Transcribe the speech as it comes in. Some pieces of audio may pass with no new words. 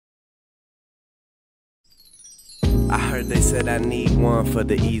heard they said I need one for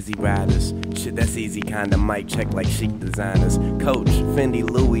the easy riders. Shit, that's easy, kinda mic check like chic designers. Coach, Fendi,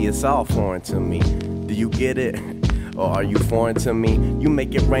 Louis, it's all foreign to me. Do you get it? Or are you foreign to me? You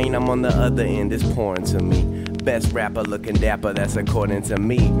make it rain, I'm on the other end, it's pouring to me. Best rapper looking dapper, that's according to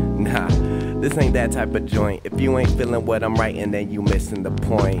me. Nah, this ain't that type of joint. If you ain't feeling what I'm writing, then you missing the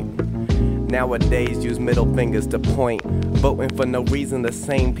point. Nowadays, use middle fingers to point. Voting for no reason, the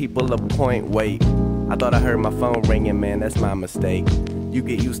same people appoint. Wait, I thought I heard my phone ringing, man, that's my mistake. You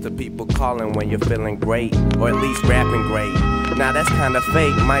get used to people calling when you're feeling great, or at least rapping great. Now that's kinda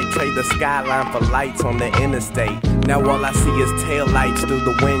fake, might trade the skyline for lights on the interstate. Now all I see is tail lights through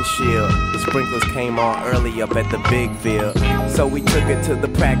the windshield. The sprinklers came on early up at the big field. So we took it to the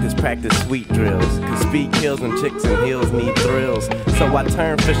practice sweet drills. Cause speed kills and chicks and heels need thrills. So I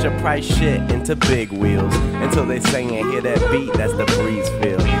turned Fisher Price shit into big wheels. Until they sing and hear that beat, that's the breeze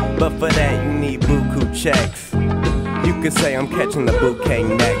feel. But for that you need buku checks. You could say I'm catching the bouquet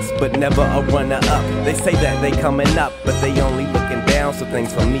next, but never a runner up. They say that they coming up, but they only looking down, so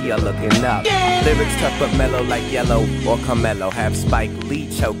things for me are looking up. Lyrics tough but mellow like Yellow or Carmelo. Have Spike Lee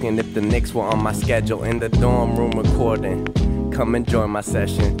choking if the Knicks were on my schedule. In the dorm room recording, come and join my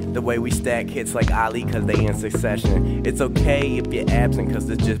session. The way we stack hits like Ali cause they in succession. It's okay if you're absent cause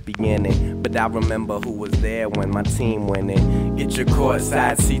it's just beginning, but I remember who was there when my team winning. Get your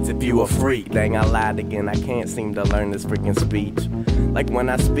courtside seats if you a freak. Dang, I lied again, I can't seem to learn this freaking speech. Like when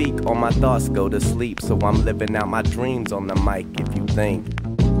I speak, all my thoughts go to sleep. So I'm living out my dreams on the mic if you think.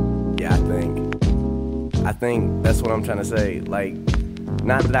 Yeah, I think that's what I'm trying to say. Like,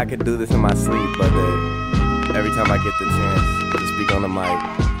 not that I could do this in my sleep, but that every time I get the chance to speak on the mic,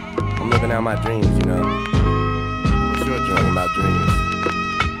 I'm living out my dreams, you know. What's your dream about dreams?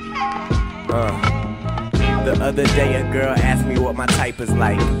 The other day a girl asked me what my type is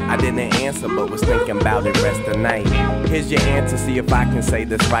like. I didn't answer but was thinking about it rest of the night. Here's your answer, see if I can say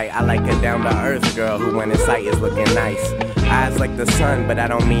this right. I like a down to earth girl who when in sight is looking nice. Eyes like the sun but I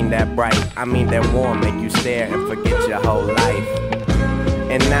don't mean that bright. I mean that warm, make you stare and forget your whole life.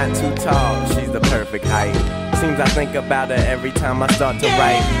 And not too tall, she's the perfect height. Seems I think about her every time I start to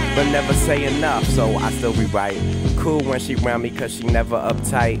write, but never say enough, so I still rewrite. Cool when she round me cause she never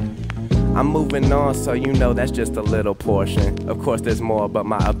uptight. I'm moving on, so you know that's just a little portion. Of course there's more, but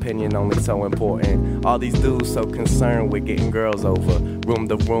my opinion only so important. All these dudes so concerned with getting girls over. Room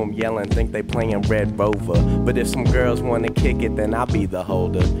to room yelling, think they playing Red Rover. But if some girls wanna kick it, then I'll be the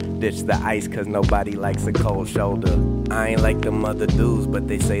holder. Ditch the ice cause nobody likes a cold shoulder. I ain't like them other dudes, but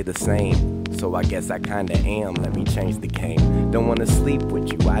they say the same. So I guess I kinda am, let me change the game. Don't wanna sleep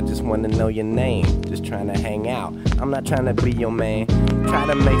with you, I just wanna know your name. Just trying to hang out, I'm not trying to be your man. Try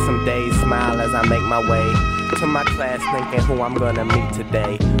to make some days smile as I make my way to my class thinking who I'm gonna meet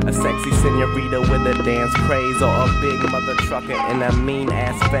today. A sexy senorita with a dance craze, or a big mother trucker in a mean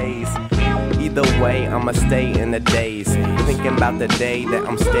ass phase. Either way, I'ma stay in the daze, thinking about the day that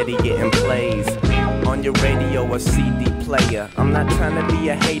I'm steady getting plays. On your radio or CD player, I'm not trying to be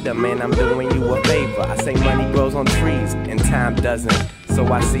a hater, man, I'm doing you a favor. I say money grows on trees and time doesn't, so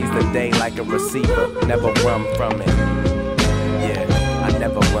I seize the day like a receiver, never run from it. Yeah, I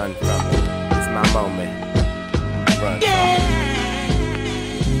never run from it, it's my moment. Run from it.